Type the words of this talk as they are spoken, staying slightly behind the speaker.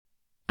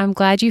I'm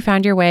glad you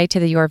found your way to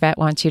the Your Vet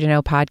Wants You to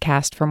Know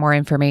podcast for more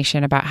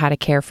information about how to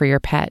care for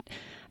your pet.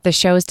 The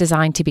show is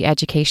designed to be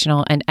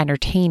educational and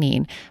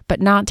entertaining,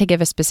 but not to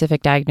give a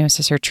specific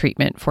diagnosis or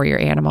treatment for your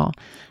animal.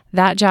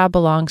 That job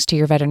belongs to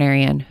your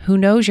veterinarian, who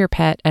knows your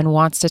pet and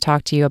wants to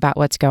talk to you about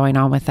what's going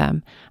on with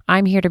them.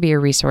 I'm here to be a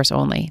resource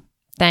only.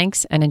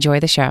 Thanks, and enjoy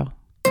the show.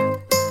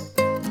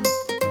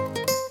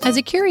 As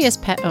a curious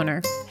pet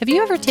owner, have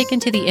you ever taken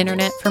to the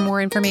internet for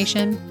more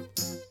information?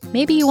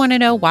 Maybe you want to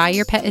know why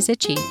your pet is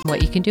itchy and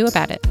what you can do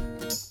about it.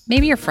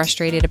 Maybe you're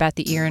frustrated about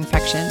the ear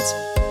infections.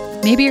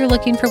 Maybe you're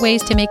looking for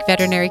ways to make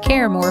veterinary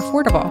care more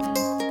affordable.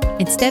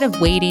 Instead of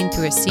wading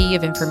through a sea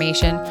of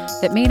information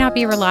that may not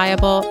be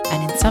reliable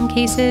and in some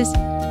cases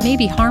may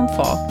be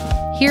harmful,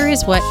 here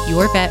is what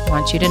your vet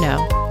wants you to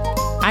know.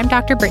 I'm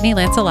Dr. Brittany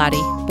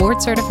Lancelotti,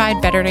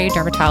 board-certified veterinary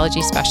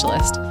dermatology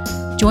specialist.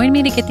 Join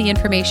me to get the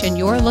information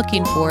you're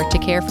looking for to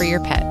care for your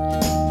pet.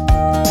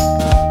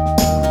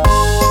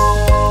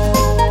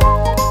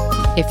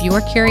 If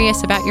you're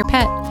curious about your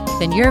pet,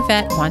 then your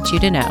vet wants you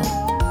to know.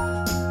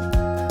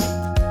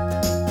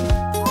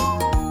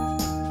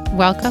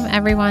 Welcome,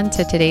 everyone,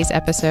 to today's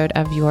episode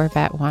of Your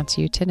Vet Wants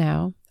You to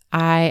Know.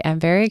 I am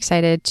very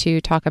excited to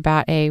talk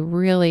about a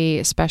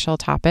really special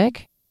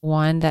topic,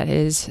 one that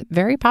is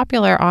very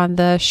popular on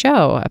the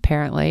show,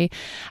 apparently,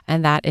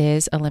 and that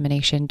is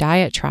elimination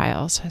diet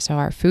trials. So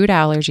our food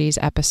allergies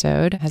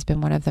episode has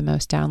been one of the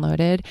most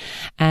downloaded.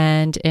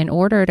 And in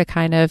order to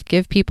kind of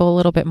give people a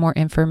little bit more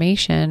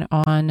information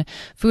on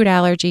food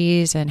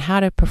allergies and how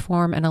to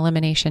perform an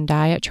elimination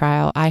diet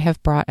trial, I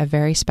have brought a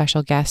very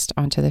special guest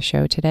onto the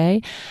show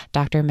today,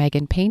 Dr.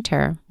 Megan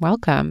Painter.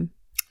 Welcome.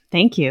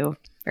 Thank you.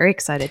 Very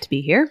excited to be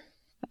here.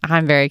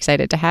 I'm very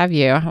excited to have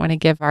you. I want to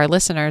give our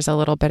listeners a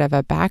little bit of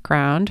a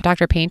background.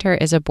 Dr. Painter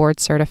is a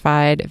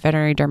board-certified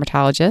veterinary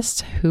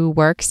dermatologist who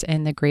works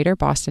in the greater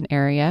Boston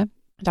area.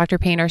 Dr.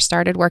 Painter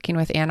started working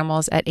with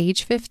animals at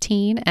age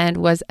 15 and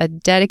was a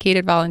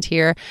dedicated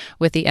volunteer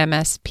with the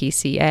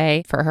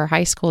MSPCA for her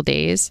high school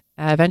days,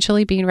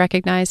 eventually being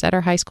recognized at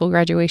her high school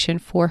graduation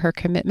for her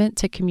commitment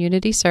to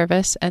community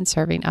service and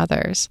serving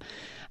others.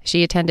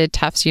 She attended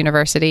Tufts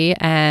University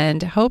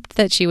and hoped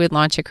that she would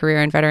launch a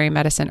career in veterinary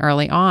medicine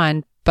early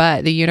on,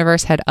 but the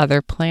universe had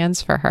other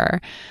plans for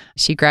her.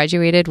 She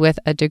graduated with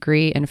a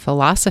degree in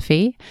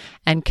philosophy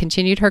and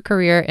continued her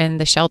career in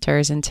the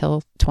shelters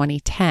until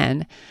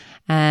 2010.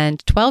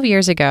 And 12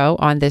 years ago,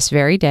 on this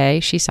very day,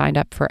 she signed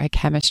up for a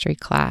chemistry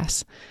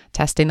class,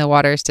 testing the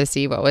waters to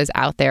see what was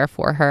out there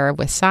for her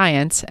with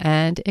science,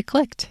 and it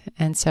clicked.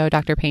 And so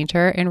Dr.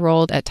 Painter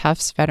enrolled at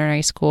Tufts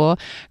Veterinary School,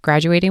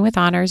 graduating with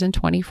honors in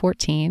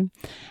 2014.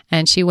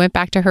 And she went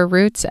back to her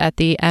roots at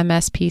the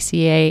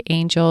MSPCA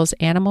Angels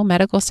Animal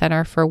Medical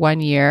Center for 1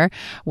 year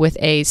with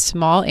a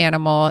small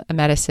animal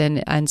medicine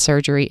and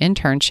surgery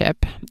internship.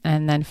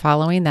 And then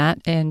following that,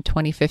 in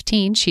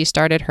 2015, she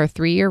started her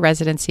 3-year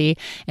residency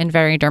in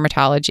veterinary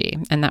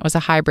dermatology. And that was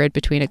a hybrid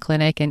between a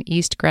clinic in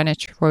East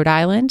Greenwich, Rhode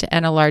Island,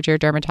 and a larger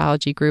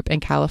dermatology group in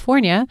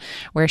California,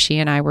 where she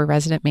and I were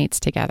resident mates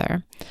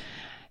together.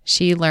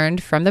 She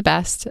learned from the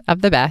best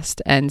of the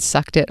best and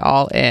sucked it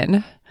all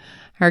in.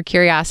 Her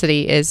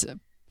curiosity is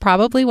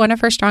probably one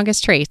of her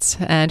strongest traits,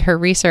 and her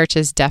research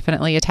is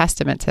definitely a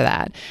testament to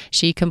that.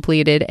 She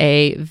completed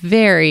a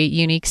very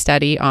unique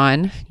study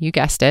on, you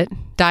guessed it,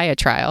 diet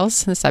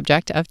trials, the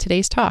subject of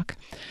today's talk.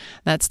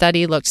 That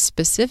study looked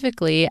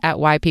specifically at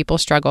why people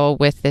struggle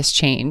with this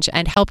change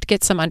and helped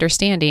get some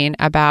understanding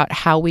about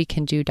how we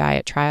can do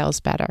diet trials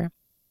better.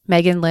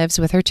 Megan lives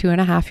with her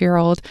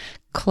 2.5-year-old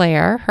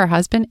Claire, her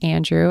husband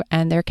Andrew,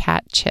 and their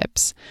cat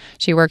Chips.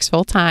 She works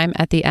full-time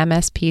at the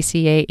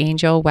MSPCA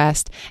Angel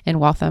West in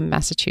Waltham,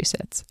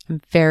 Massachusetts.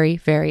 I'm very,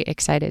 very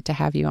excited to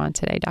have you on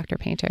today, Dr.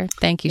 Painter.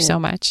 Thank you so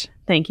much.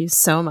 Thank you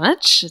so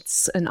much.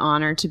 It's an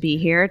honor to be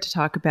here to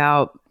talk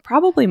about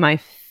probably my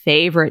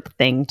favorite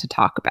thing to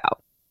talk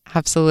about.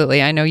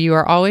 Absolutely. I know you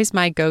are always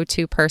my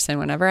go-to person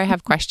whenever I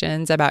have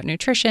questions about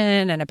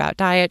nutrition and about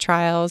diet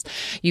trials.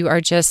 You are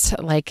just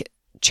like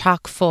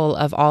chock full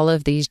of all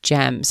of these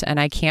gems, and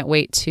I can't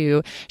wait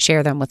to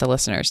share them with the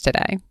listeners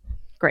today.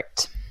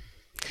 Great.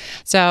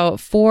 So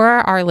for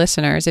our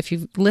listeners, if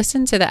you've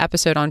listened to the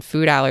episode on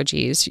food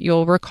allergies,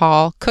 you'll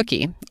recall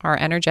Cookie, our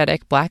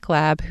energetic black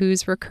lab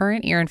whose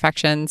recurrent ear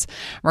infections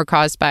were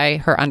caused by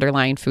her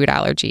underlying food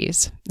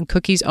allergies. And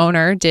Cookie's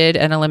owner did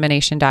an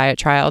elimination diet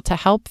trial to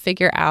help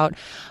figure out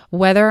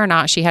whether or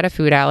not she had a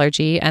food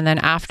allergy. And then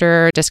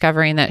after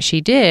discovering that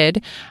she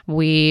did,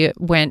 we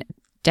went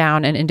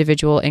down an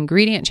individual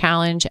ingredient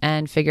challenge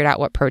and figured out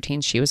what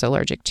proteins she was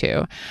allergic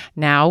to.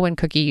 Now, when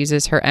Cookie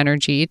uses her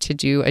energy to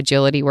do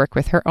agility work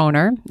with her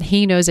owner,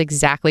 he knows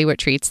exactly what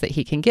treats that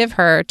he can give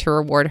her to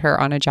reward her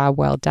on a job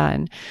well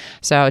done.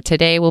 So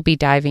today we'll be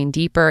diving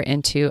deeper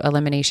into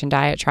elimination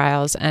diet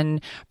trials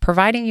and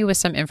providing you with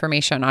some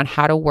information on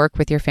how to work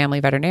with your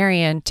family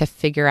veterinarian to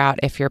figure out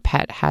if your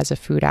pet has a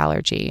food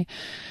allergy.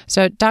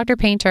 So Dr.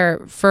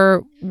 Painter,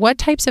 for what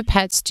types of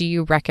pets do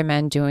you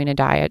recommend doing a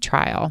diet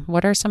trial?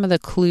 What are some of the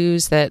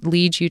clues that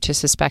lead you to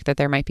suspect that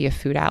there might be a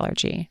food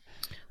allergy?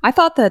 I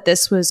thought that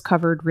this was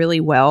covered really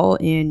well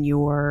in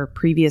your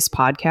previous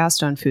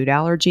podcast on food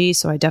allergy.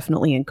 So I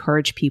definitely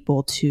encourage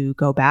people to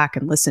go back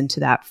and listen to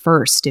that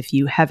first if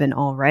you haven't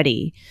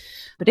already.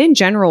 But in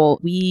general,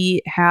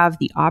 we have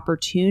the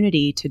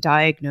opportunity to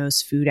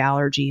diagnose food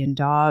allergy in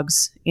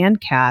dogs and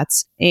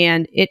cats,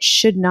 and it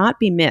should not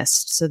be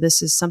missed. So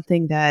this is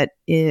something that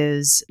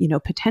is,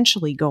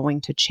 potentially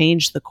going to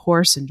change the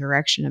course and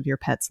direction of your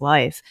pet's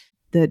life.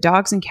 The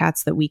dogs and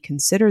cats that we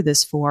consider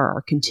this for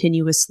are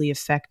continuously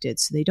affected,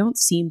 so they don't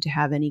seem to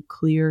have any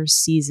clear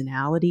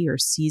seasonality or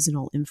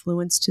seasonal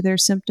influence to their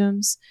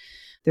symptoms.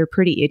 They're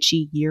pretty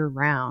itchy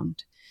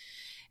year-round.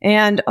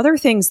 And other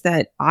things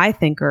that I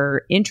think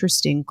are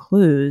interesting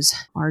clues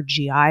are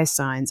GI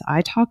signs.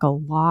 I talk a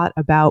lot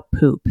about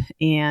poop,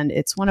 and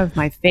it's one of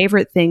my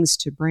favorite things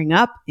to bring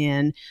up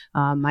in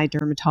my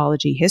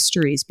dermatology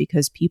histories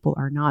because people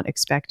are not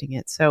expecting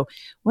it. So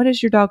what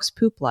is your dog's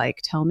poop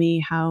like? Tell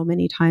me how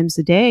many times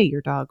a day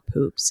your dog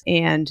poops.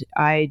 And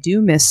I do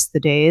miss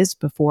the days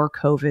before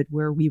COVID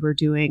where we were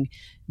doing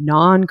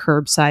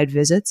non-curbside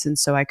visits. And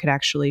so I could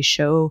actually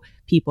show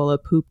people a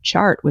poop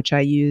chart, which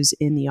I use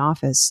in the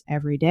office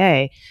every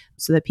day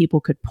so that people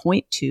could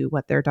point to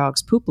what their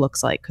dog's poop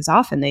looks like. Because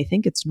often they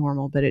think it's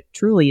normal, but it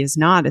truly is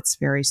not. It's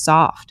very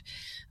soft.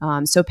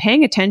 So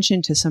paying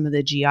attention to some of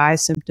the GI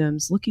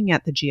symptoms, looking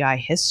at the GI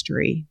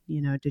history,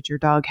 did your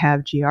dog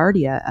have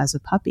Giardia as a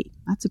puppy?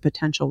 That's a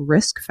potential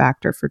risk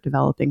factor for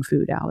developing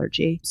food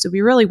allergy. So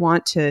we really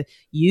want to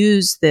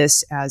use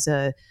this as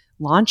a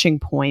launching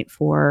point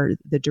for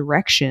the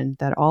direction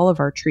that all of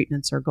our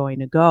treatments are going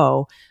to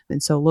go.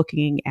 And so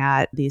looking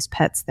at these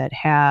pets that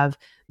have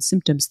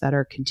symptoms that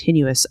are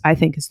continuous, I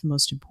think is the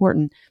most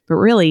important. But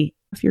really,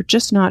 if you're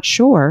just not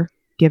sure,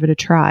 give it a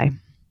try.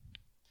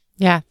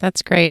 Yeah,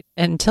 that's great.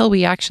 Until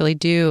we actually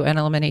do an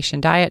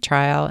elimination diet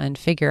trial and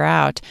figure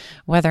out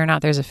whether or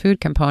not there's a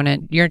food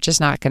component, you're just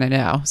not going to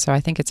know. So I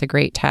think it's a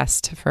great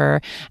test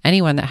for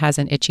anyone that has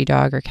an itchy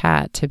dog or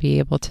cat to be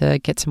able to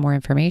get some more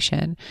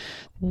information.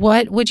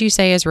 What would you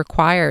say is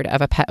required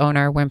of a pet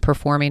owner when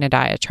performing a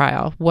diet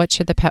trial? What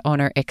should the pet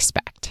owner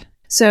expect?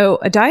 So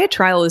a diet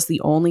trial is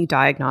the only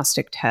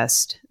diagnostic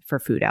test for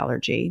food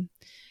allergy.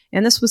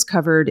 And this was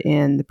covered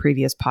in the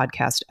previous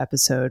podcast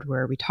episode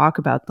where we talk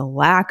about the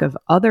lack of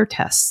other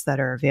tests that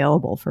are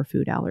available for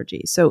food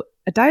allergy. So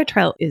a diet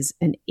trial is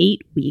an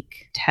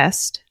 8-week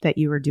test that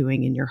you are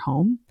doing in your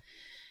home.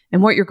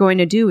 And what you're going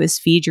to do is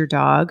feed your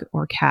dog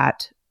or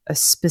cat a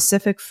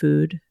specific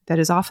food that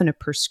is often a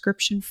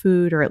prescription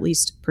food or at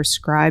least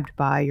prescribed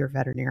by your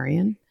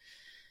veterinarian.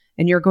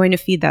 And you're going to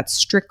feed that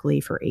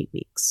strictly for 8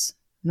 weeks.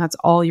 And that's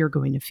all you're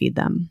going to feed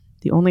them.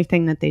 The only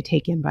thing that they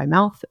take in by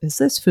mouth is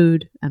this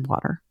food and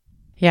water.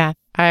 Yeah,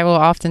 I will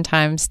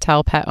oftentimes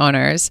tell pet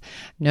owners,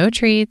 no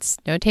treats,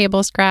 no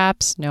table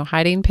scraps, no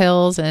hiding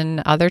pills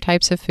and other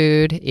types of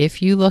food.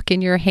 If you look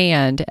in your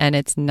hand and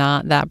it's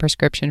not that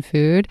prescription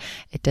food,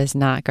 it does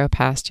not go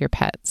past your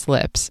pet's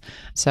lips.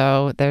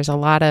 So there's a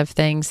lot of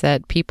things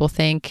that people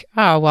think,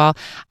 oh, well,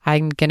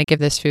 I'm going to give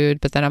this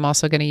food, but then I'm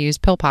also going to use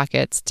pill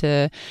pockets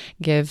to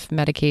give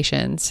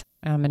medications.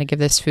 I'm going to give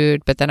this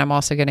food, but then I'm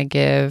also going to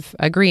give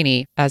a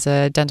greenie as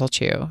a dental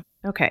chew.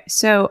 Okay,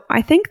 so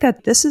I think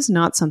that this is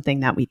not something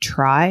that we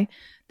try.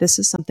 This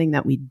is something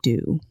that we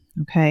do,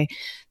 okay?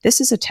 This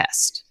is a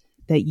test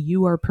that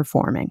you are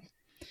performing.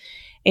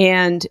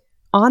 And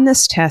on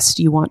this test,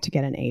 you want to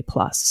get an A+.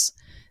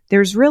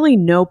 There's really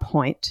no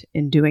point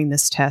in doing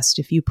this test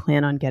if you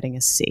plan on getting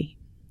a C,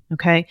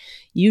 okay?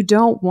 You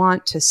don't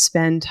want to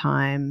spend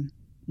time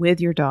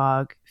with your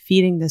dog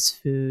feeding this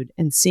food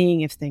and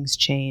seeing if things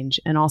change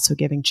and also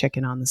giving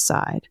chicken on the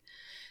side.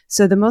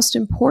 So the most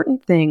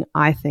important thing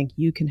I think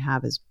you can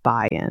have is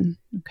buy-in,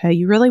 okay?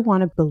 You really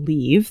want to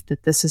believe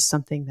that this is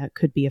something that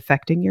could be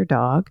affecting your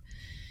dog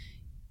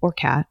or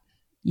cat.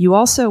 You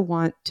also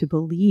want to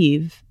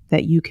believe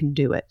that you can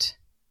do it,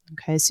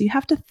 okay? So you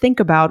have to think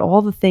about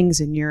all the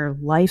things in your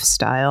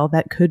lifestyle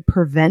that could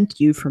prevent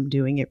you from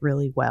doing it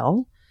really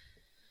well.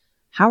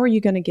 How are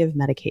you going to give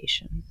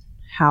medication?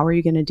 How are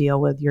you going to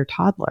deal with your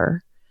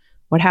toddler?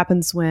 What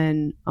happens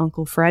when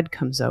Uncle Fred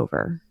comes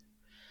over?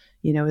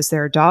 Is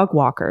there a dog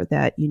walker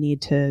that you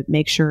need to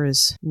make sure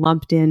is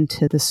lumped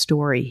into the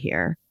story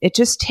here? It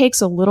just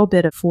takes a little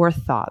bit of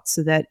forethought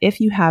so that if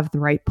you have the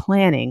right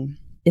planning,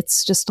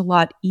 it's just a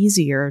lot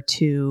easier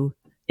to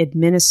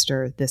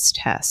administer this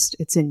test.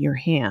 It's in your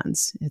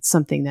hands. It's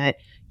something that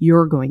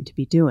you're going to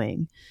be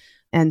doing.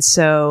 And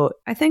so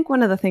I think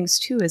one of the things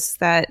too is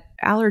that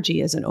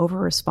allergy is an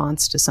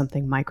overresponse to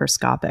something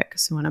microscopic.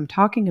 So when I'm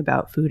talking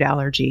about food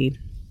allergy,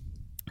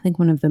 I think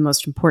one of the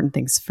most important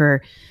things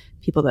for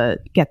people to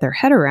get their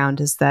head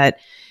around is that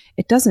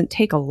it doesn't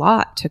take a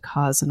lot to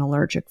cause an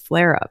allergic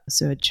flare-up.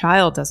 So a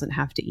child doesn't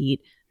have to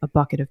eat a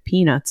bucket of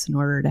peanuts in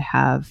order to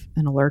have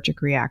an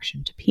allergic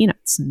reaction to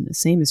peanuts. And the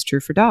same is true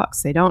for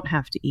dogs. They don't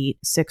have to eat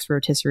 6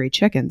 rotisserie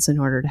chickens in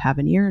order to have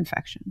an ear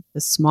infection. The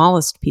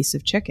smallest piece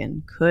of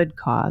chicken could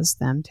cause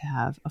them to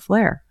have a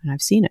flare, and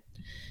I've seen it.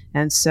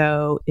 And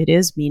so it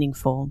is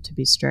meaningful to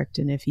be strict.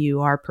 And if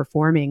you are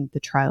performing the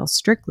trial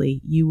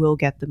strictly, you will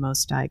get the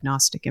most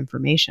diagnostic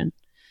information.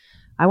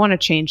 I want to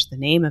change the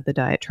name of the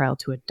diet trial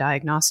to a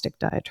diagnostic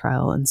diet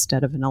trial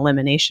instead of an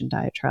elimination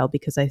diet trial,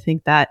 because I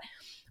think that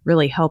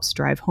really helps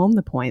drive home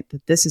the point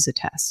that this is a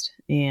test.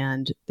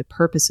 And the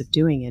purpose of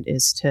doing it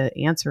is to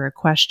answer a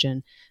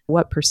question: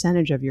 what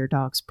percentage of your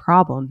dog's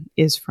problem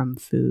is from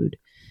food?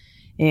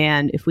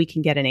 And if we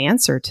can get an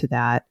answer to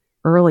that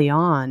early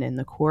on in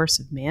the course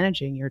of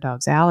managing your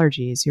dog's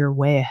allergies, you're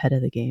way ahead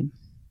of the game.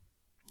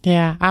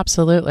 Yeah,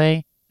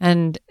 absolutely.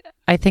 And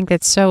I think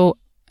it's so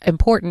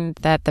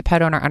important that the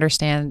pet owner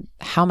understand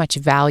how much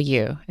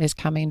value is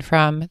coming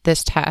from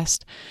this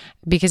test,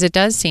 because it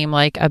does seem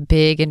like a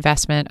big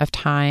investment of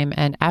time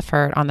and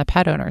effort on the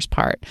pet owner's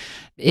part.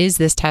 Is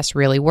this test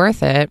really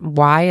worth it?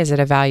 Why is it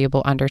a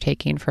valuable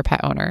undertaking for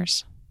pet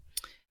owners?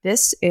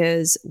 This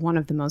is one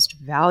of the most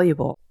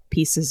valuable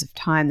pieces of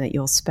time that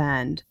you'll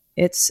spend.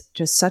 It's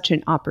just such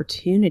an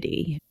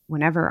opportunity.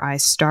 Whenever I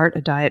start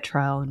a diet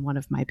trial in one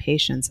of my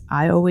patients,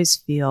 I always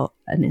feel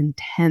an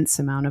intense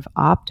amount of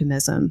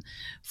optimism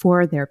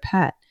for their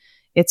pet.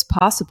 It's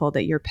possible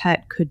that your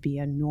pet could be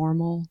a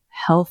normal,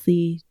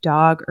 healthy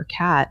dog or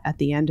cat at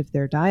the end of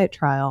their diet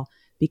trial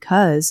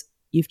because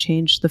you've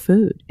changed the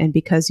food and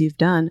because you've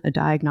done a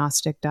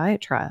diagnostic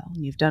diet trial.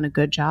 You've done a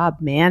good job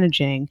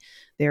managing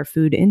their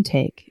food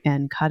intake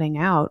and cutting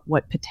out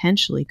what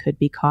potentially could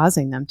be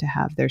causing them to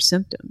have their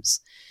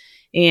symptoms.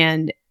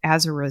 And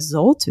as a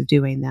result of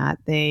doing that,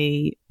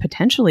 they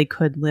potentially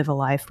could live a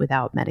life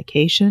without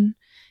medication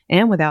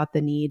and without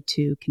the need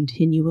to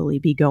continually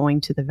be going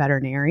to the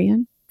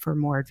veterinarian for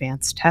more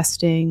advanced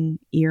testing,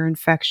 ear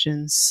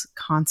infections,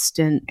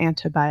 constant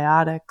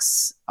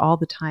antibiotics, all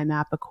the time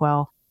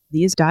Apoquel.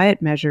 These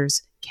diet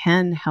measures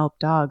can help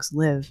dogs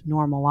live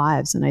normal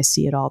lives, and I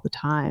see it all the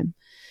time.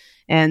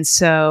 And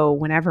so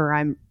whenever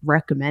I'm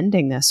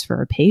recommending this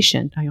for a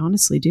patient, I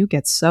honestly do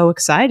get so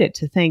excited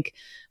to think,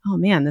 oh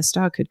man, this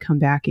dog could come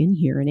back in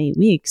here in 8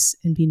 weeks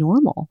and be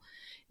normal.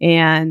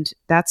 And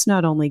that's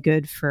not only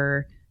good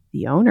for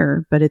the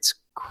owner, but it's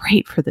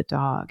great for the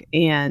dog.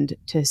 And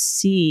to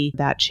see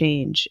that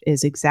change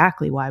is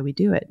exactly why we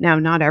do it. Now,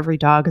 not every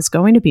dog is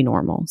going to be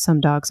normal.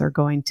 Some dogs are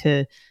going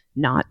to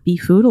not be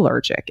food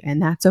allergic,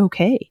 and that's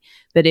okay.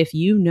 But if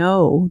you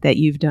know that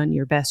you've done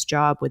your best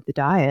job with the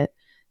diet,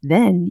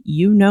 then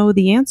you know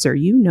the answer.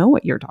 You know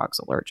what your dog's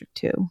allergic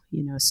to,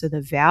 so the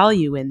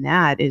value in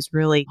that is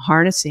really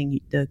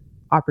harnessing the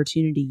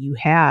opportunity you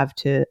have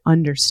to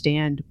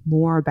understand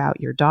more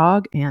about your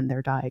dog and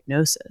their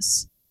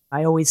diagnosis.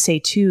 I always say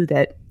too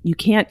that you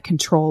can't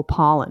control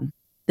pollen.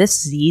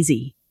 This is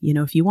easy.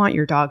 If you want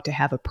your dog to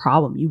have a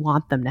problem, you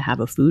want them to have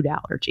a food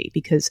allergy,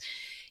 because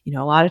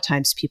a lot of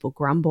times people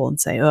grumble and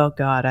say, oh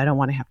God, I don't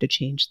want to have to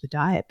change the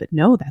diet. But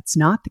no, that's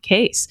not the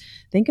case.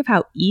 Think of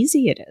how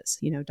easy it is.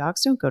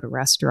 Dogs don't go to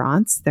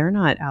restaurants. They're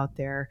not out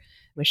there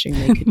wishing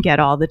they could get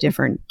all the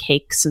different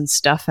cakes and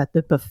stuff at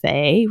the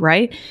buffet,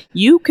 right?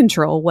 You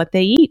control what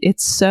they eat.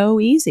 It's so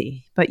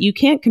easy. But you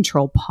can't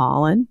control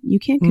pollen. You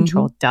can't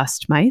control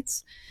dust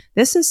mites.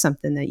 This is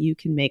something that you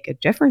can make a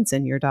difference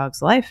in your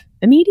dog's life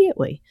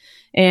immediately.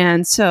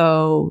 And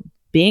so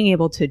being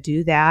able to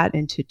do that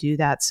and to do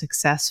that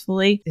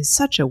successfully is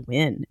such a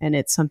win. And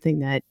it's something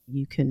that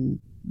you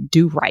can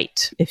do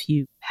right if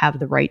you have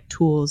the right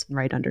tools and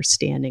right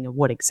understanding of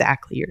what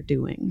exactly you're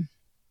doing.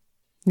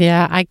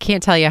 Yeah, I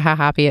can't tell you how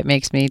happy it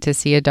makes me to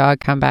see a dog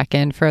come back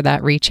in for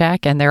that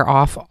recheck and they're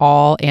off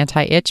all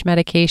anti-itch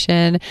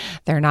medication.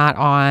 They're not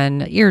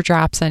on ear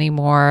drops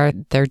anymore.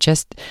 They're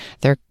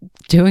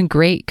doing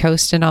great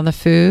coasting on the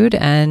food,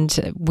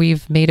 and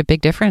we've made a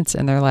big difference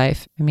in their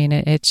life. I mean,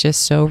 it's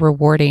just so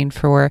rewarding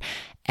for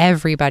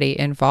everybody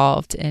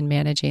involved in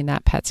managing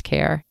that pet's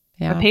care.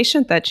 Yeah. A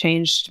patient that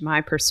changed my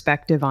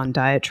perspective on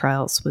diet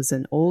trials was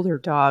an older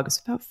dog. It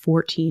was about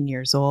 14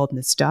 years old, and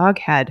this dog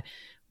had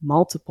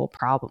multiple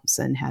problems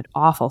and had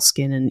awful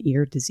skin and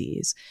ear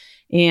disease.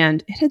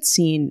 And it had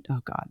seen,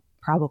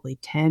 probably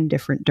 10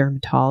 different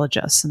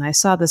dermatologists. And I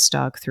saw this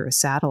dog through a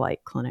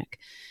satellite clinic.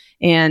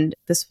 And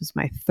this was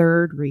my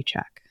third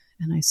recheck.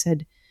 And I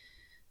said,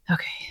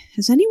 okay,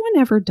 has anyone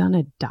ever done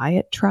a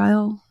diet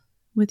trial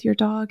with your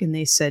dog? And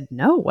they said,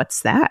 no,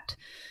 what's that?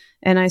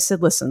 And I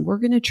said, listen, we're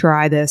going to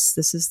try this.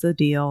 This is the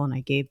deal. And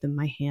I gave them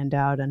my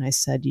handout and I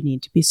said, you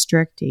need to be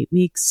strict, 8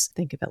 weeks.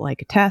 Think of it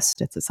like a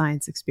test. It's a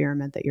science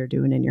experiment that you're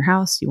doing in your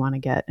house. You want to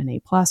get an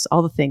A+,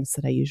 all the things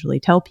that I usually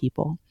tell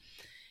people.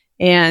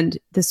 And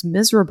this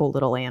miserable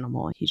little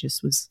animal, he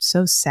just was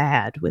so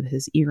sad with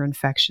his ear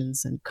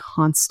infections and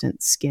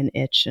constant skin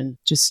itch, and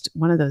just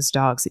one of those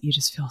dogs that you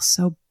just feel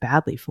so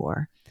badly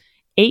for.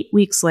 8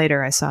 weeks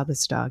later, I saw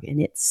this dog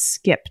and it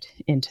skipped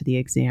into the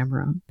exam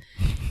room.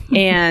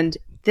 And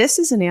this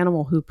is an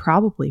animal who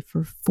probably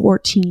for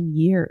 14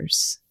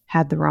 years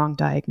had the wrong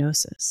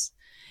diagnosis.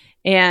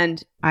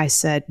 And I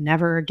said,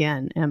 never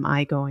again am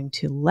I going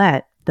to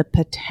let the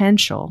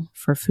potential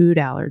for food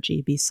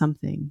allergy be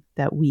something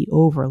that we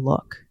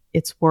overlook.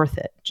 It's worth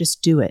it.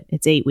 Just do it.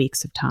 It's 8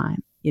 weeks of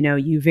time.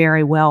 You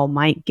very well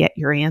might get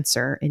your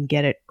answer and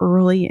get it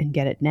early and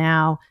get it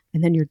now,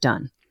 and then you're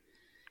done.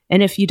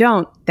 And if you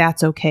don't,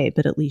 that's okay,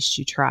 but at least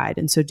you tried.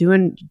 And so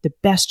doing the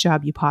best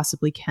job you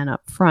possibly can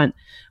up front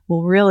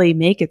will really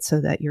make it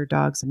so that your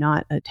dog's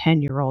not a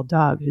 10-year-old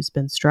dog who's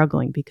been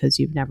struggling because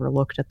you've never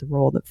looked at the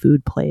role that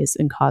food plays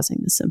in causing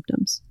the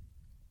symptoms.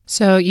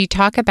 So you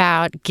talk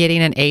about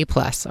getting an A+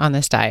 on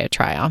this diet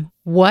trial.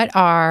 What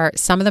are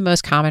some of the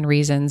most common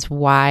reasons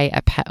why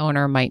a pet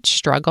owner might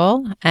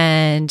struggle?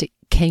 And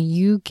can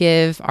you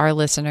give our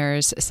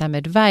listeners some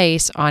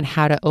advice on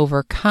how to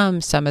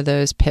overcome some of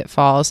those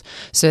pitfalls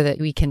so that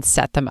we can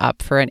set them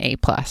up for an A+?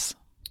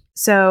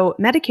 So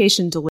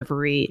medication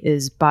delivery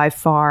is by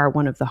far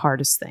one of the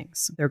hardest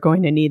things. They're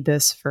going to need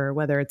this for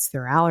whether it's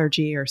their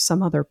allergy or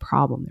some other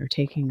problem. They're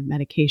taking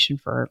medication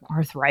for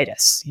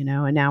arthritis,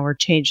 and now we're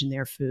changing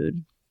their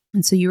food.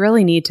 And so you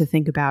really need to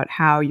think about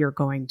how you're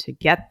going to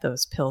get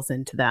those pills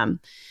into them.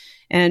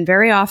 And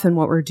very often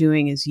what we're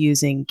doing is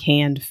using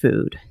canned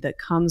food that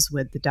comes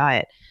with the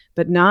diet.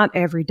 But not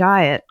every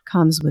diet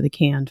comes with a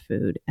canned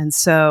food. And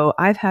so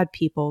I've had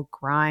people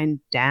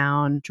grind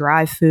down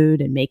dry food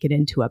and make it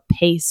into a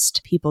paste.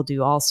 People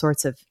do all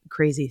sorts of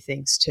crazy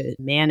things to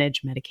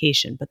manage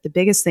medication. But the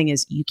biggest thing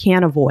is you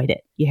can't avoid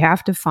it. You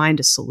have to find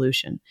a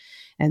solution.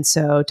 And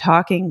so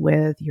talking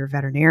with your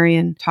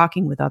veterinarian,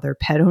 talking with other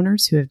pet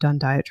owners who have done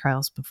diet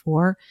trials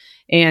before,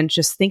 and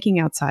just thinking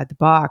outside the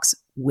box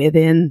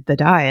within the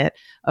diet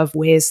of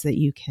ways that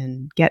you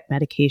can get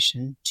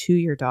medication to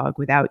your dog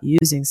without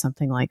using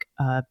something like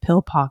a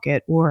pill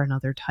pocket or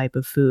another type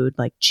of food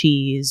like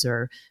cheese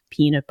or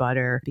peanut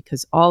butter,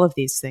 because all of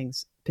these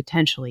things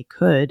potentially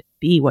could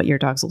be what your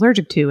dog's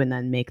allergic to and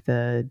then make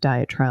the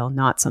diet trial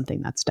not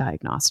something that's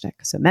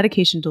diagnostic. So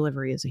medication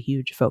delivery is a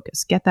huge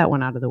focus. Get that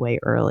one out of the way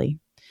early.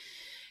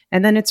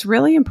 And then it's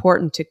really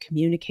important to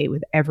communicate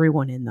with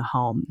everyone in the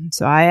home.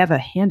 So I have a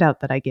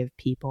handout that I give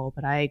people,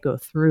 but I go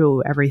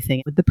through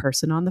everything with the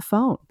person on the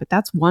phone. But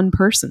that's one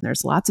person.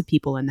 There's lots of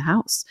people in the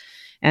house.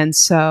 And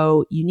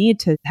so you need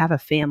to have a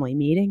family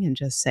meeting and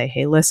just say,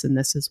 hey, listen,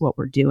 this is what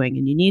we're doing.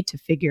 And you need to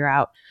figure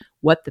out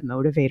what the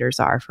motivators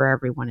are for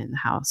everyone in the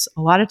house.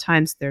 A lot of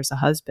times there's a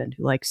husband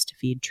who likes to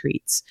feed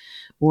treats,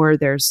 or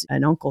there's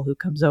an uncle who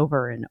comes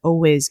over and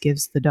always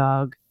gives the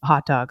dog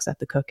hot dogs at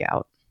the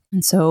cookout.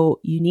 And so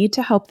you need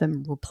to help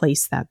them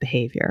replace that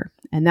behavior.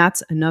 And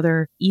that's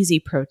another easy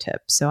pro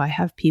tip. So I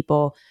have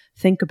people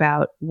think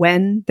about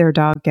when their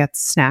dog gets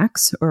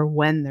snacks or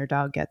when their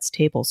dog gets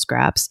table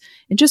scraps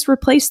and just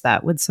replace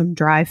that with some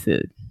dry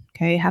food.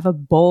 Okay, have a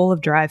bowl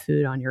of dry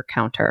food on your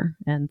counter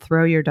and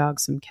throw your dog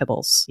some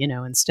kibbles,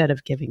 instead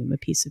of giving him a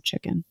piece of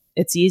chicken.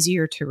 It's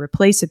easier to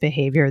replace a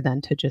behavior than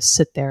to just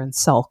sit there and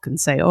sulk and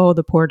say, oh,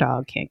 the poor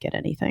dog can't get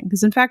anything.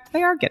 Because in fact,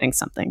 they are getting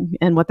something.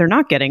 And what they're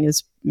not getting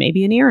is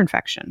maybe an ear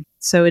infection.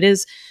 So it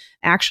is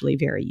actually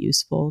very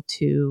useful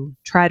to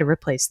try to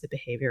replace the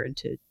behavior and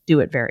to do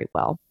it very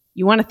well.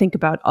 You want to think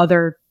about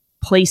other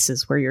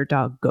places where your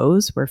dog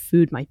goes, where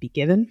food might be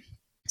given.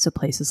 So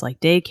places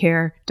like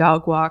daycare,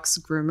 dog walks,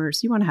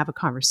 groomers, you want to have a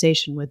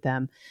conversation with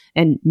them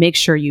and make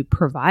sure you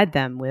provide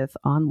them with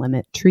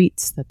on-limit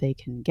treats that they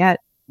can get,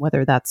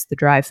 whether that's the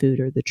dry food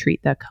or the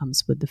treat that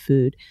comes with the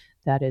food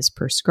that is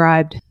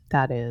prescribed.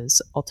 That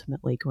is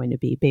ultimately going to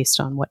be based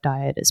on what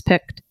diet is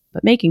picked.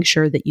 But making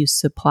sure that you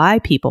supply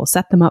people,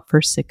 set them up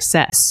for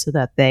success so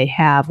that they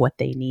have what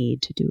they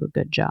need to do a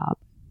good job.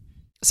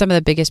 Some of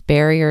the biggest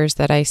barriers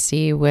that I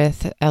see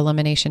with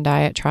elimination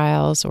diet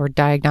trials or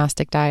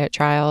diagnostic diet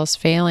trials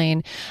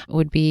failing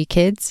would be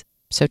kids.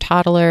 So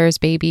toddlers,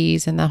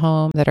 babies in the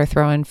home that are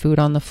throwing food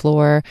on the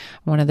floor.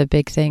 One of the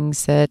big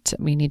things that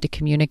we need to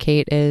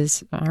communicate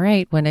is, all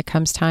right, when it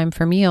comes time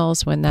for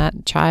meals, when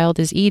that child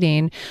is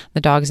eating,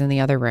 the dog's in the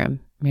other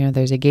room.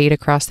 There's a gate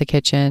across the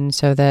kitchen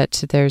so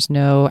that there's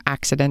no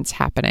accidents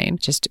happening.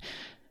 Just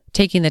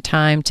taking the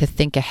time to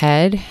think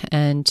ahead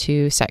and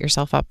to set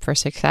yourself up for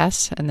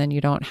success. And then you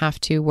don't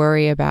have to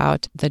worry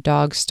about the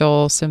dog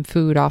stole some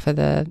food off of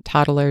the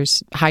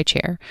toddler's high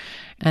chair.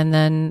 And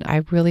then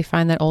I really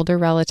find that older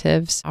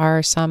relatives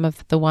are some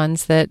of the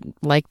ones that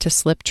like to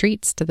slip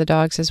treats to the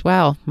dogs as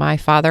well. My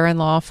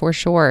father-in-law, for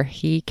sure,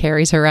 he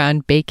carries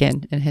around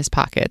bacon in his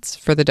pockets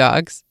for the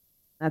dogs.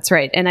 That's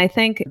right. And I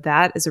think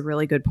that is a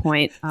really good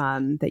point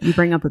that you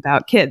bring up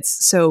about kids.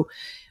 So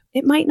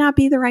it might not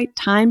be the right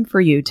time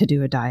for you to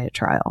do a diet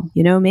trial.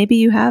 Maybe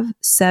you have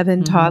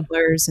 7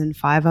 toddlers and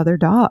 5 other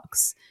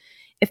dogs.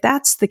 If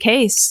that's the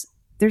case,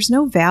 there's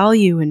no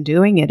value in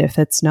doing it if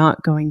it's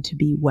not going to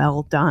be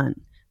well done.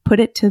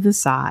 Put it to the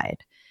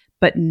side,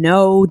 but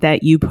know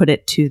that you put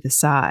it to the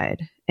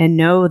side and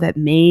know that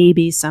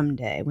maybe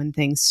someday when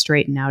things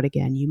straighten out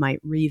again, you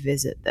might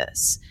revisit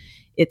this.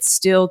 It's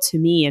still, to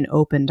me, an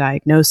open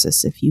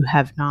diagnosis if you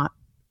have not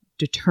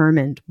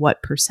determined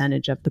what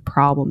percentage of the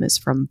problem is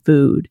from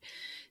food.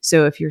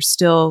 So if you're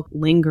still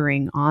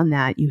lingering on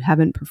that, you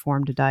haven't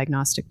performed a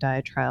diagnostic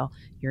diet trial,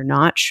 you're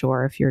not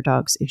sure if your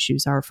dog's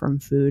issues are from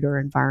food or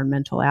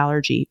environmental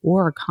allergy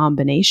or a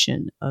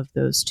combination of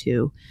those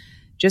two,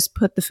 just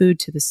put the food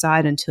to the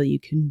side until you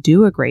can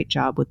do a great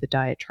job with the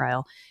diet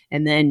trial.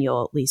 And then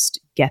you'll at least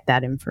get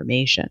that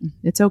information.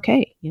 It's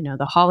okay.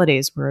 The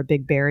holidays were a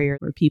big barrier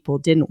where people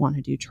didn't want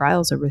to do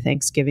trials over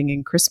Thanksgiving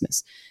and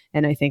Christmas.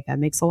 And I think that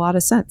makes a lot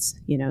of sense,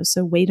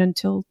 so wait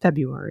until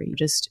February.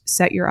 Just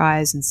set your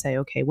eyes and say,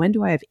 okay, when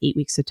do I have 8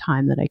 weeks of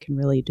time that I can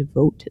really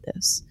devote to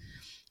this?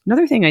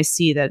 Another thing I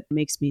see that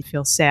makes me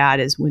feel sad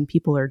is when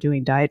people are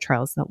doing diet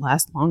trials that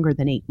last longer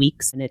than 8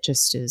 weeks. And it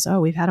just is,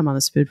 we've had them on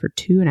this food for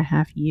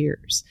 2.5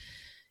 years.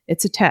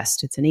 It's a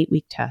test. It's an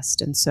 8-week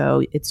test. And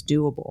so it's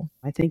doable.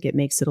 I think it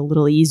makes it a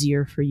little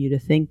easier for you to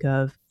think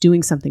of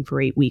doing something for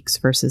 8 weeks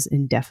versus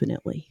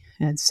indefinitely.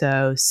 And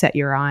so set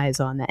your eyes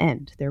on the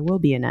end. There will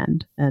be an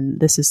end. And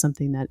this is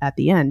something that at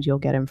the end, you'll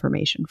get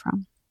information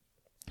from.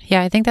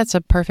 Yeah, I think that's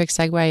a perfect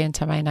segue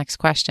into my next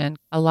question.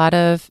 A lot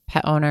of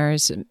pet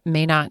owners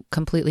may not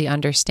completely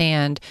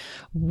understand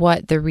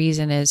what the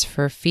reason is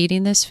for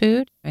feeding this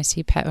food. I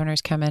see pet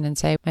owners come in and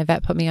say, my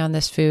vet put me on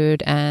this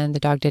food and the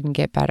dog didn't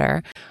get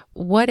better.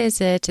 What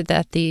is it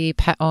that the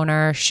pet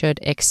owner should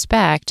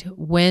expect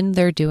when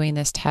they're doing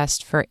this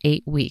test for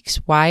 8 weeks?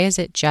 Why is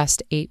it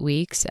just 8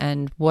 weeks?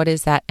 And what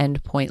does that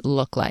endpoint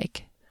look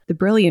like? The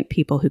brilliant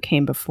people who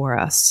came before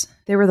us,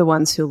 they were the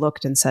ones who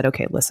looked and said,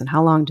 okay, listen,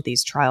 how long do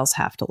these trials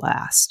have to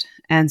last?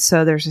 And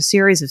so there's a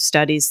series of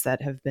studies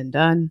that have been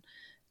done.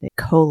 They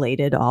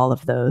collated all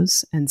of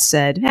those and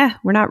said,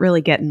 we're not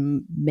really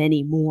getting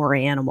many more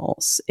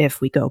animals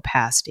if we go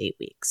past 8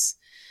 weeks.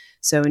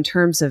 So in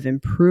terms of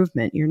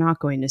improvement, you're not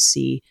going to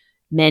see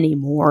many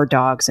more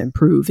dogs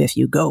improve if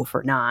you go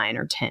for 9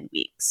 or 10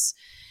 weeks.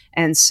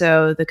 And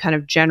so the kind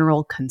of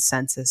general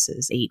consensus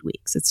is 8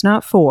 weeks. It's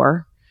not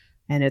 4.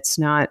 And it's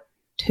not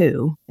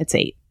 2, it's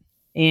 8.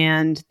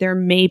 And there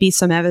may be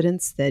some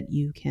evidence that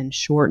you can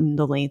shorten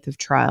the length of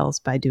trials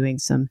by doing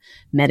some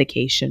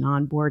medication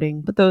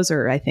onboarding. But those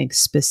are, I think,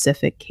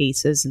 specific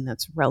cases, and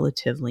that's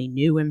relatively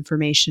new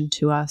information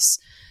to us.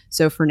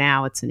 So for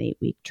now, it's an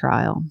 8-week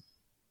trial.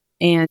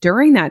 And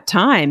during that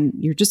time,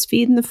 you're just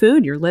feeding the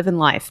food, you're living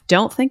life.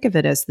 Don't think of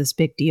it as this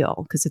big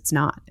deal, because it's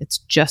not. It's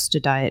just a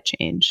diet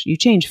change. You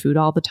change food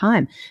all the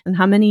time. And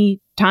how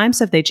many times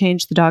have they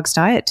changed the dog's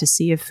diet to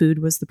see if food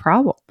was the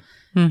problem?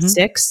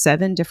 6,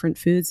 7 different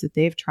foods that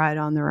they've tried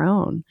on their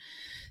own.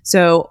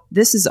 So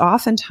this is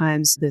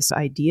oftentimes this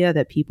idea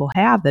that people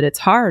have that it's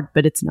hard,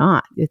 but it's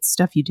not. It's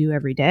stuff you do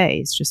every day.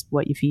 It's just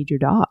what you feed your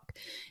dog.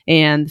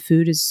 And the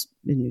food is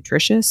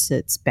nutritious.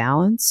 It's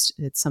balanced.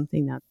 It's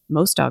something that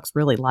most dogs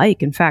really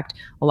like. In fact,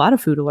 a lot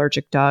of food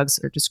allergic dogs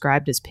are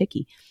described as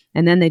picky.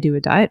 And then they do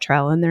a diet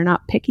trial and they're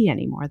not picky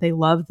anymore. They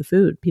love the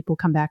food. People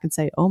come back and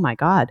say, oh my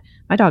God,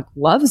 my dog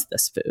loves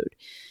this food.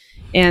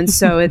 And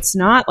so it's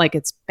not like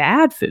it's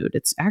bad food.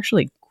 It's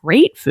actually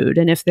great food.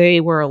 And if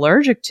they were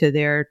allergic to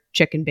their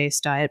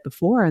chicken-based diet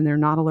before and they're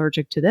not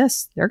allergic to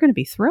this, they're going to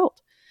be thrilled.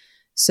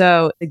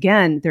 So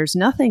again, there's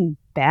nothing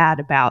bad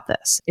about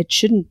this. It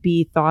shouldn't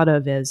be thought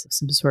of as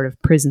some sort of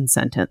prison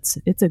sentence.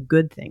 It's a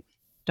good thing.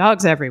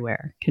 Dogs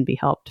everywhere can be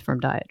helped from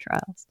diet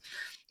trials.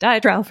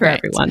 Diet trial for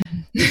everyone.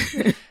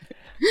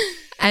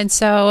 And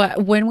so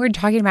when we're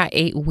talking about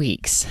 8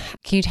 weeks,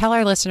 can you tell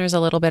our listeners a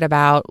little bit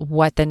about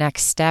what the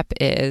next step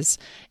is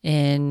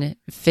in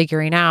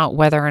figuring out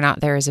whether or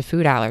not there is a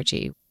food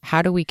allergy?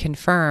 How do we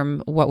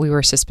confirm what we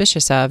were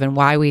suspicious of and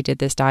why we did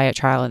this diet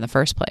trial in the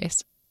first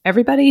place?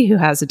 Everybody who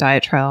has a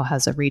diet trial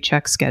has a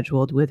recheck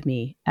scheduled with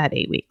me at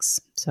 8 weeks.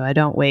 So I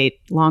don't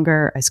wait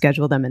longer. I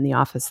schedule them in the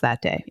office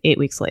that day, 8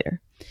 weeks later.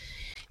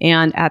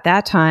 And at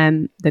that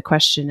time, the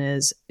question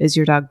is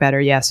your dog better,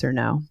 yes or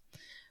no?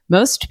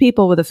 Most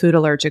people with a food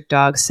allergic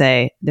dog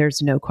say,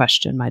 there's no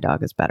question my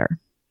dog is better.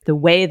 The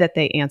way that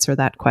they answer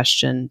that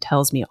question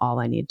tells me all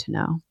I need to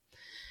know.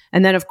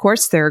 And then, of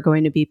course, there are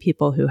going to be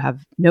people who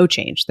have no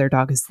change. Their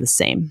dog is the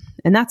same.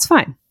 And that's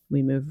fine.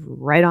 We move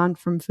right on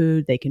from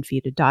food. They can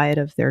feed a diet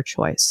of their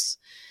choice.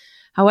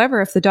 However,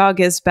 if the dog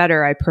is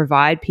better, I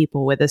provide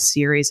people with a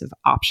series of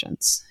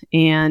options.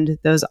 And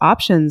those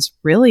options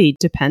really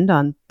depend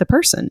on the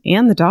person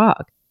and the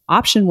dog.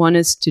 Option 1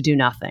 is to do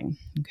nothing.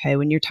 Okay,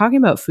 when you're talking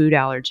about food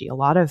allergy, a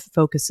lot of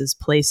focus is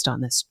placed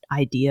on this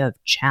idea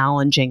of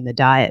challenging the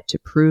diet to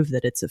prove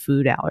that it's a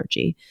food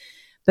allergy.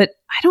 But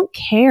I don't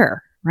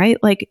care,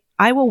 right? Like,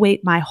 I will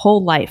wait my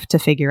whole life to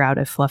figure out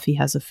if Fluffy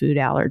has a food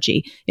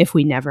allergy if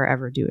we never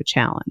ever do a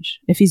challenge.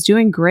 If he's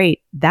doing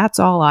great, that's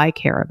all I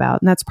care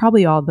about. And that's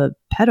probably all the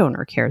pet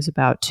owner cares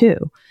about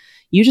too.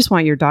 You just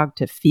want your dog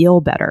to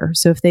feel better.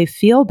 So if they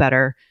feel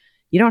better,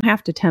 you don't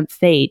have to tempt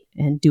fate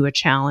and do a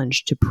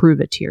challenge to prove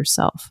it to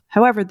yourself.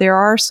 However, there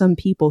are some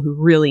people who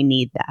really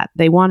need that.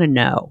 They want to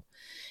know.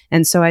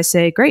 And so I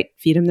say, great,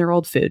 feed them their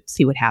old food,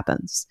 see what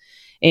happens.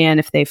 And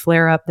if they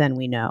flare up, then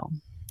we know.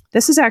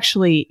 This is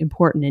actually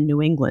important in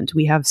New England.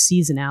 We have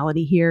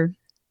seasonality here.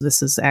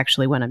 This is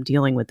actually when I'm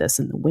dealing with this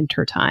in the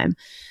winter time,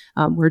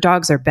 where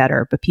dogs are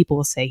better, but people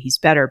will say he's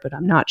better, but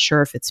I'm not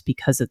sure if it's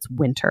because it's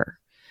winter.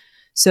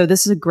 So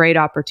this is a great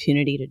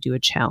opportunity to do a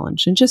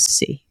challenge and just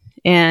see.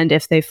 And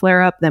if they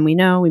flare up, then we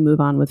know, we move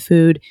on with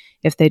food.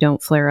 If they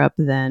don't flare up,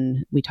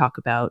 then we talk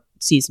about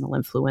seasonal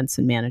influence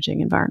and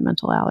managing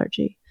environmental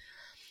allergy.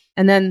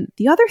 And then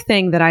the other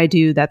thing that I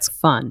do that's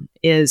fun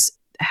is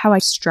how I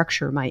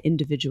structure my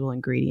individual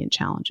ingredient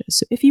challenges.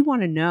 So if you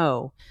want to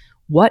know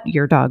what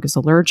your dog is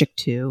allergic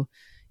to,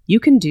 you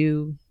can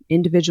do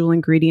individual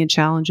ingredient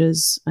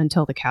challenges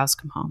until the cows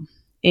come home.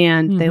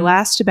 And they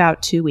last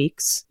about 2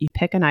 weeks. You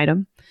pick an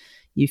item,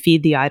 you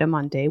feed the item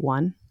on day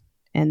 1,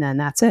 and then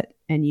that's it.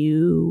 And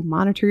you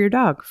monitor your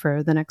dog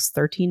for the next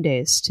 13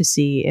 days to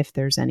see if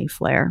there's any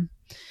flare.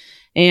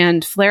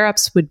 And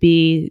flare-ups would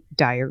be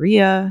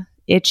diarrhea,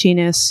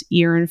 itchiness,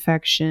 ear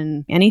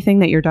infection, anything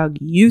that your dog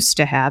used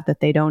to have that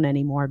they don't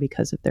anymore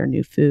because of their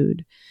new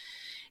food.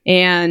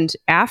 And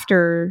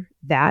after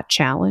that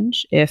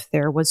challenge, if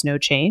there was no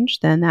change,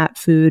 then that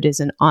food is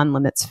an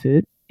on-limits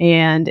food.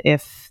 And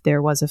if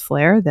there was a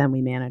flare, then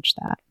we manage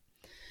that.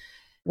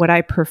 What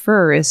I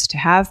prefer is to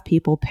have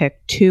people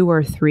pick 2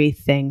 or 3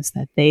 things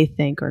that they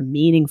think are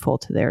meaningful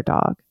to their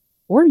dog,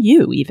 or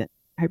you even.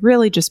 I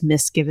really just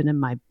miss giving them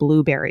my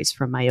blueberries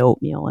from my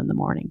oatmeal in the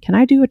morning. Can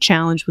I do a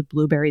challenge with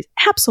blueberries?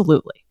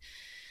 Absolutely.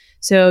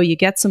 So you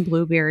get some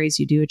blueberries,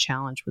 you do a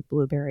challenge with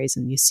blueberries,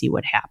 and you see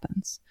what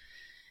happens.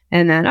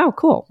 And then, oh,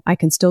 cool, I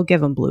can still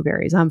give them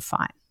blueberries. I'm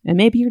fine. And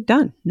maybe you're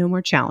done. No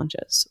more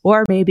challenges.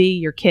 Or maybe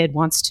your kid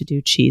wants to do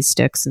cheese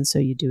sticks, and so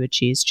you do a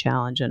cheese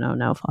challenge, and oh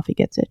no, Fluffy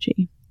gets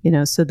itchy.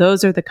 So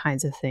those are the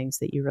kinds of things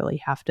that you really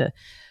have to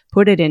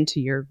put it into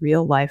your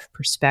real life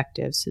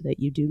perspective so that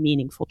you do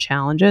meaningful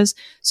challenges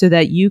so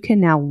that you can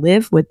now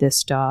live with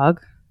this dog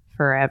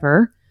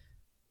forever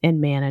and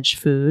manage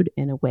food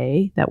in a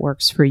way that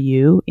works for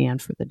you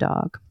and for the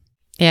dog.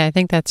 Yeah, I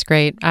think that's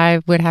great.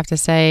 I would have to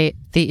say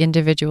the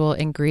individual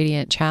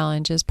ingredient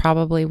challenge is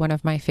probably one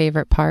of my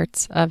favorite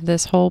parts of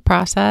this whole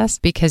process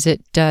because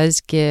it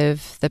does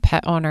give the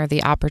pet owner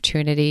the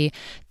opportunity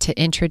to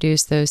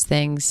introduce those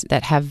things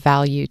that have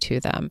value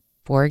to them.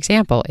 For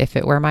example, if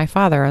it were my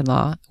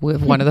father-in-law,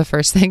 one of the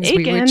first things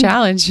we would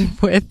challenge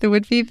with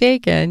would be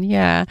bacon.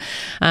 Yeah.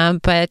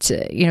 But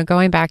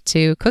going back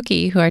to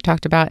Cookie, who I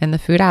talked about in the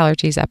food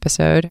allergies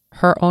episode,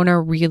 her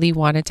owner really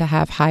wanted to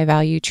have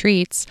high-value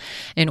treats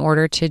in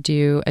order to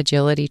do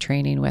agility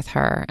training with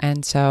her.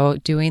 And so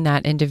doing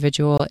that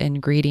individual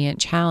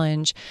ingredient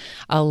challenge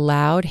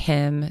allowed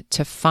him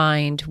to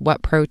find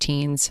what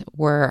proteins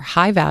were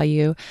high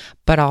value,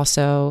 but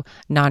also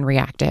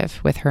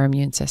non-reactive with her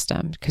immune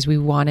system, because we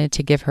wanted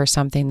to give her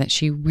something that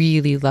she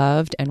really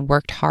loved and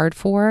worked hard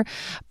for,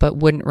 but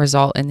wouldn't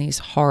result in these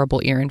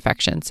horrible ear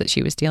infections that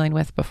she was dealing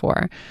with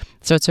before.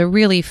 So it's a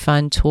really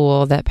fun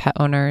tool that pet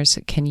owners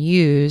can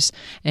use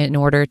in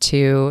order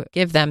to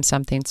give them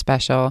something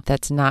special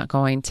that's not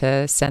going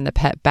to send the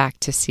pet back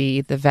to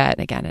see the vet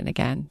again and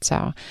again.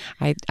 So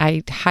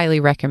I highly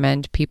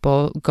recommend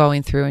people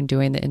going through and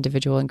doing the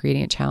individual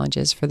ingredient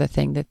challenges for the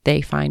thing that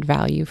they find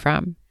value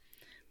from.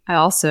 I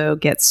also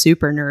get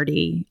super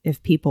nerdy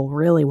if people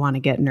really want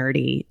to get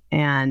nerdy,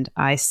 and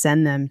I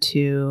send them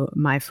to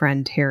my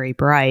friend Terry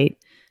Bright,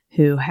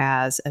 who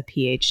has a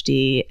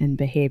PhD in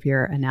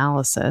behavior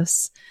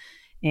analysis,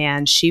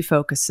 and she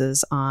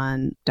focuses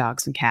on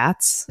dogs and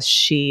cats.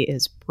 She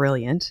is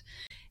brilliant,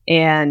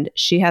 and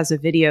she has a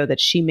video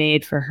that she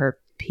made for her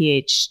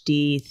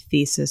PhD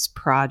thesis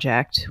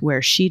project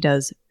where she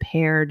does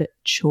paired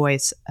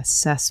choice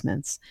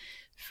assessments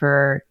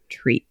for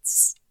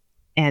treats.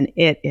 And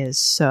it is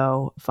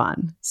so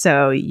fun.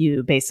 So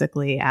you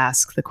basically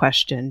ask the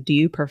question, do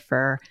you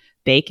prefer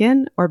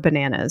bacon or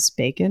bananas?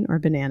 Bacon or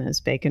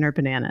bananas? Bacon or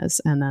bananas?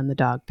 And then the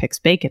dog picks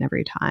bacon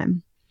every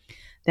time.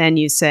 Then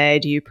you say,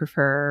 do you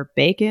prefer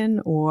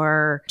bacon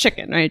or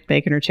chicken, right?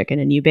 Bacon or chicken.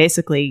 And you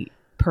basically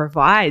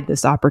provide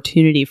this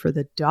opportunity for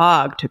the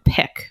dog to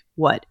pick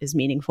what is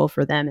meaningful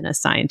for them in a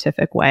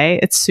scientific way.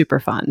 It's super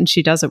fun.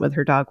 She does it with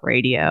her dog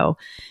Radio.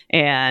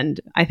 And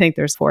I think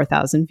there's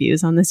 4,000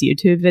 views on this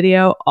YouTube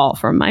video, all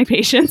from my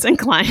patients and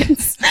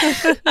clients.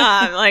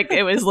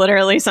 It was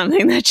literally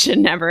something that should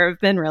never have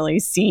been really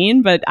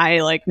seen. But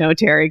I know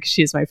Terry because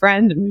she's my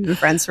friend and we've been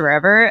friends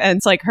forever. And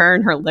it's like her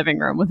in her living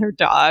room with her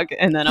dog.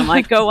 And then I'm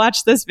like, go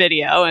watch this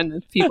video.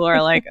 And people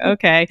are like,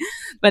 okay.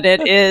 But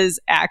it is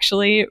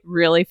actually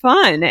really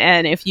fun.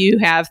 And if you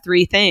have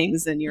 3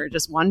 things and you're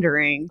just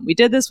wondering, we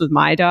did this with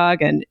my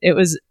dog and it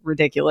was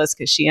ridiculous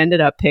because she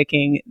ended up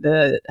picking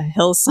the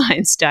Hill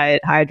Science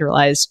Diet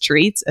hydrolyzed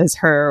treats as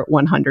her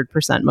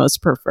 100%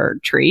 most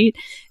preferred treat.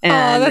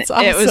 And that's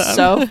awesome. It was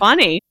so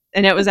funny.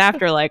 And it was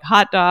after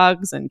hot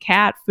dogs and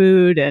cat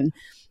food. And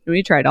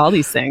we tried all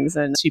these things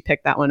and she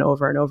picked that one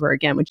over and over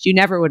again, which you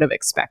never would have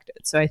expected.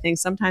 So I think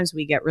sometimes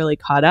we get really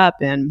caught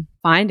up in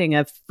finding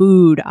a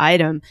food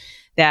item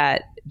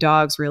that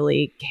dogs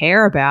really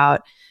care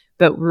about.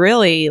 But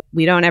really,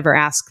 we don't ever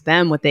ask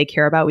them what they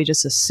care about. We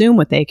just assume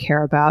what they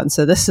care about. And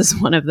so this is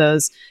one of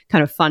those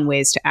kind of fun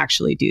ways to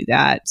actually do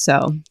that.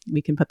 So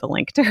we can put the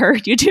link to her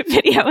YouTube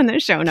video in the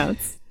show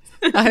notes.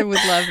 I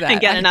would love that. And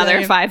get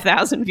another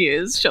 5,000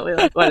 views. She'll be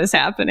like, what is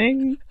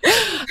happening?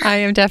 I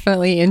am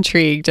definitely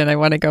intrigued and I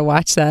want to go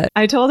watch that.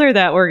 I told her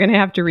that we're going to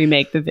have to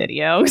remake the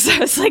video. So I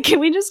was like, can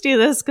we just do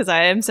this? Because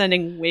I am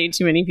sending way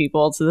too many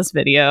people to this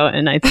video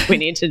and I think we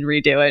need to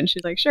redo it. And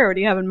she's like, sure, what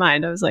do you have in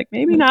mind? I was like,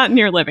 maybe not in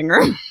your living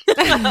room.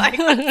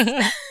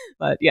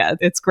 But yeah,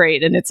 it's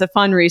great. And it's a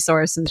fun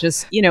resource and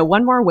just,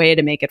 one more way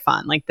to make it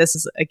fun. Like this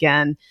is,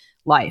 again,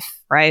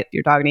 life, right?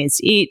 Your dog needs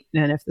to eat.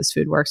 And if this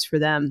food works for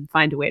them,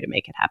 find a way to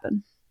make it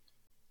happen.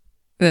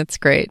 That's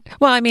great.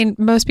 Well, I mean,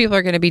 most people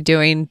are going to be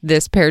doing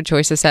this paired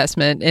choice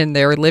assessment in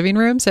their living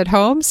rooms at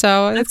home.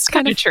 So it's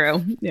kind of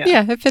true.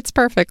 Yeah, it fits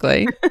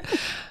perfectly.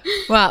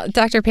 Well,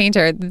 Dr.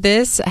 Painter,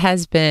 this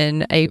has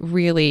been a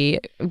really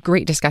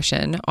great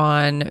discussion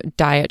on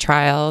diet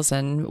trials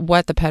and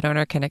what the pet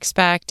owner can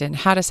expect and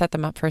how to set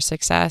them up for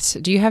success.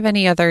 Do you have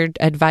any other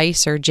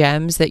advice or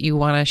gems that you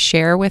want to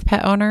share with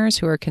pet owners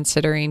who are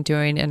considering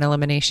doing an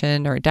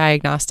elimination or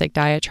diagnostic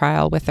diet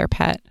trial with their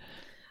pet?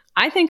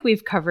 I think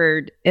we've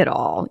covered it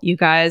all. You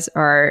guys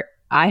are,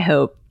 I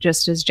hope,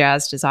 just as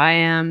jazzed as I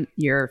am.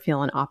 You're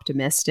feeling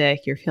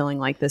optimistic. You're feeling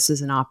like this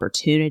is an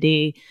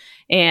opportunity.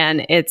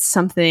 And it's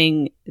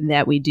something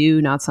that we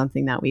do, not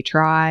something that we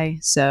try.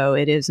 So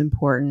it is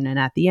important. And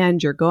at the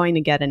end, you're going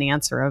to get an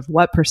answer of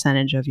what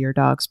percentage of your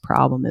dog's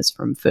problem is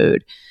from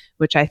food,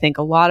 which I think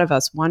a lot of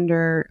us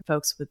wonder,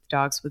 folks with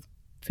dogs with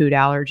food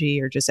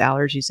allergy or just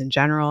allergies in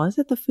general, is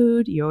it the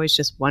food? You always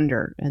just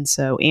wonder. And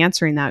so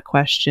answering that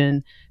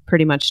question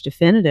pretty much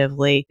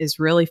definitively is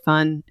really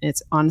fun.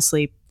 It's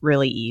honestly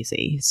really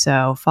easy.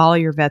 So follow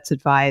your vet's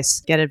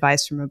advice, get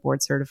advice from a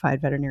board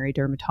certified veterinary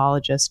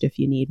dermatologist if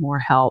you need more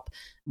help.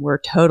 We're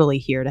totally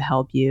here to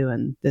help you.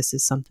 And this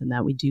is something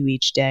that we do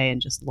each day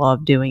and just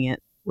love doing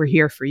it. We're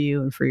here for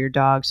you and for your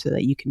dog so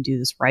that you can do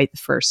this right the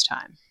first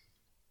time.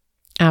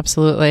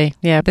 Absolutely.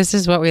 Yeah, this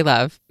is what we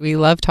love. We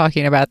love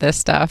talking about this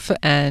stuff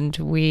and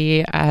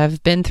we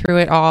have been through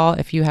it all.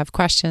 If you have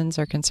questions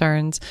or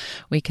concerns,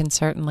 we can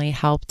certainly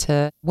help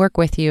to work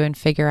with you and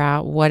figure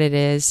out what it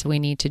is we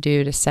need to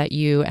do to set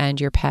you and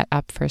your pet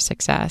up for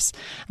success.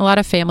 A lot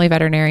of family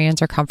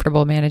veterinarians are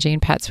comfortable managing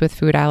pets with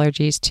food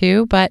allergies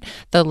too, but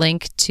the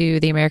link to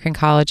the American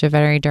College of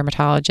Veterinary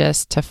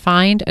Dermatologists to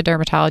find a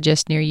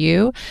dermatologist near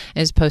you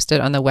is posted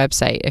on the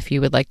website if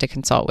you would like to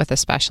consult with a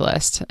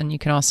specialist. And you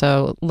can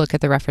also look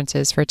at the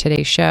references for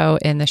today's show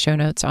in the show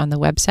notes on the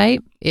website.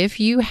 If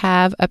you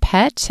have a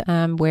pet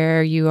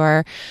where you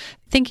are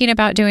thinking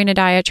about doing a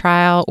diet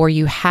trial or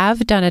you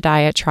have done a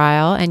diet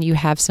trial and you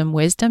have some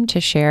wisdom to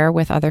share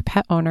with other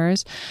pet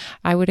owners,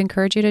 I would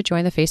encourage you to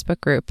join the Facebook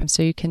group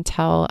so you can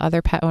tell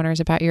other pet owners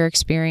about your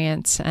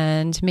experience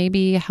and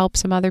maybe help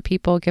some other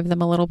people, give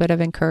them a little bit of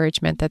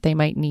encouragement that they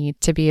might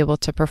need to be able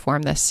to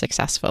perform this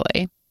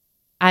successfully.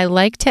 I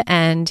like to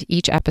end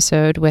each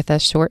episode with a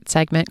short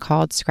segment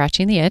called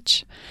Scratching the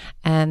Itch.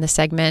 And the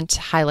segment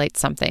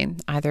highlights something,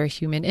 either a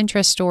human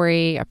interest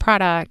story, a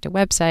product, a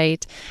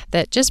website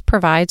that just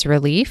provides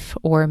relief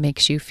or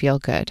makes you feel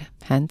good,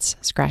 hence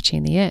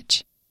scratching the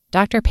itch.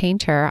 Dr.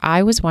 Painter,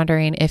 I was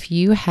wondering if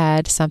you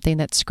had something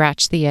that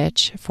scratched the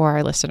itch for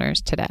our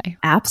listeners today.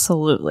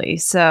 Absolutely.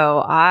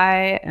 So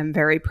I am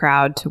very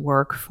proud to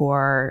work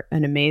for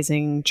an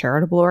amazing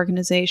charitable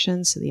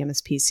organization. So the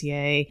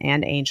MSPCA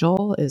and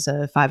Angel is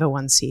a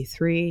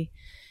 501c3.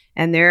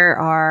 And there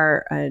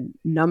are a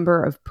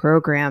number of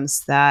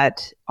programs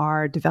that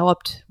are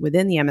developed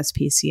within the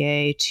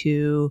MSPCA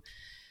to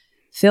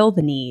fill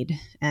the need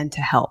and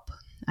to help.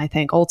 I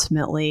think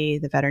ultimately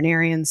the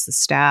veterinarians, the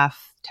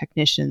staff,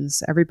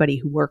 technicians, everybody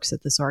who works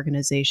at this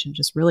organization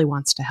just really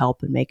wants to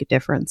help and make a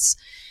difference.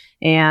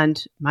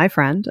 And my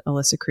friend,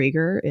 Alyssa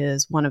Krieger,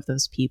 is one of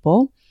those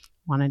people.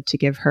 Wanted to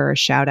give her a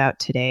shout out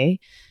today.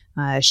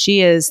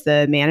 She is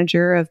the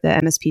manager of the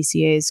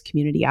MSPCA's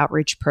community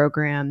outreach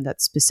program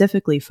that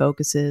specifically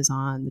focuses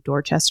on the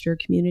Dorchester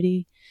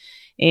community.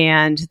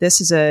 And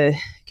this is a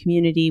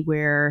community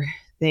where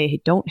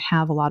they don't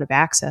have a lot of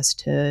access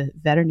to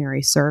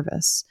veterinary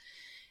service.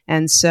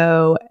 And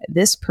so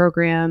this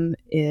program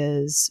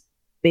is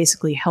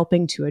basically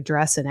helping to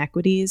address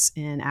inequities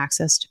in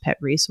access to pet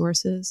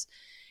resources.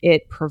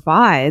 It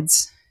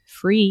provides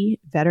free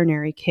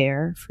veterinary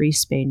care, free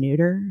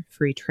spay-neuter,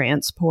 free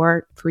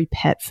transport, free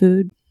pet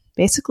food,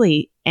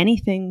 basically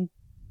anything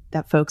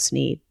that folks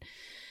need.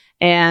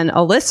 And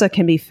Alyssa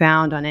can be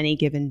found on any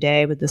given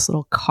day with this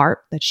little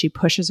cart that she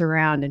pushes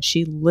around, and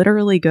she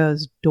literally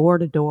goes door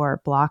to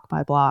door, block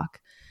by block.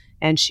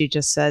 And she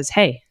just says,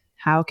 hey,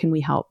 how can we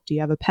help? Do you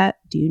have a pet?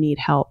 Do you need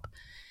help?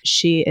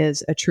 She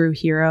is a true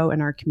hero in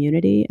our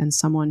community and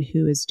someone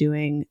who is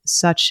doing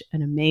such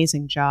an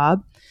amazing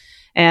job.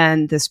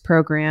 And this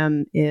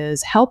program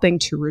is helping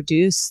to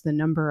reduce the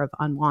number of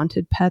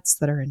unwanted pets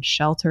that are in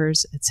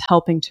shelters. It's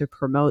helping to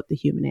promote the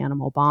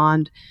human-animal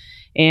bond.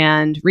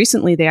 And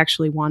recently, they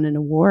actually won an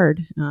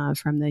award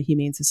from the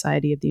Humane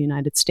Society of the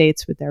United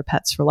States with their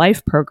Pets for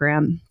Life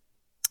program.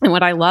 And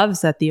what I love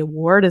is that the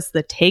award is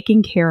the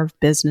Taking Care of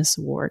Business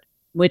Award,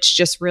 which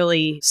just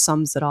really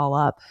sums it all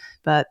up.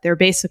 But they're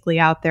basically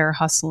out there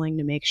hustling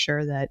to make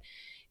sure that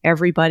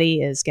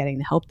everybody is getting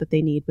the help that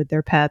they need with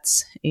their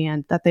pets,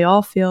 and that they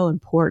all feel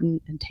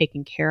important and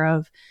taken care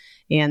of,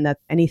 and that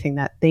anything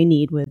that they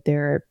need with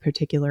their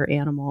particular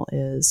animal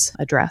is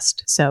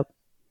addressed. So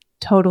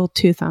total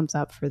 2 thumbs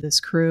up for this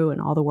crew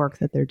and all the work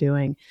that they're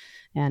doing.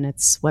 And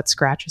it's what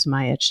scratches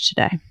my itch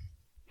today.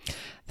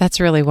 That's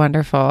really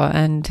wonderful,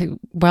 and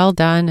well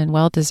done and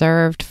well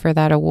deserved for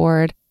that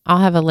award. I'll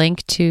have a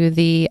link to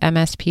the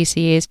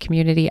MSPCA's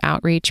community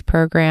outreach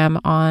program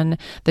on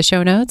the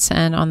show notes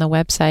and on the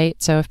website.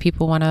 So if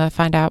people want to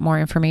find out more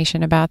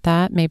information about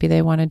that, maybe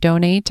they want to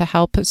donate to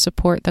help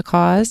support the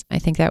cause, I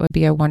think that would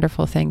be a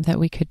wonderful thing that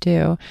we could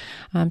do.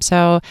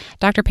 So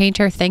Dr.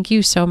 Painter, thank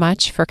you so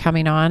much for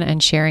coming on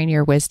and sharing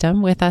your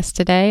wisdom with us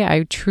today.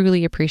 I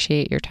truly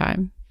appreciate your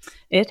time.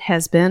 It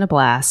has been a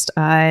blast.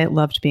 I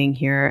loved being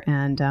here,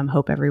 and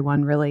hope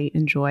everyone really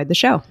enjoyed the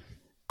show.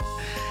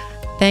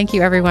 Thank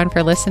you, everyone,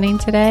 for listening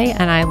today,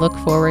 and I look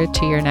forward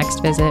to your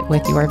next visit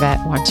with Your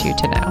Vet Wants You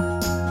to Know.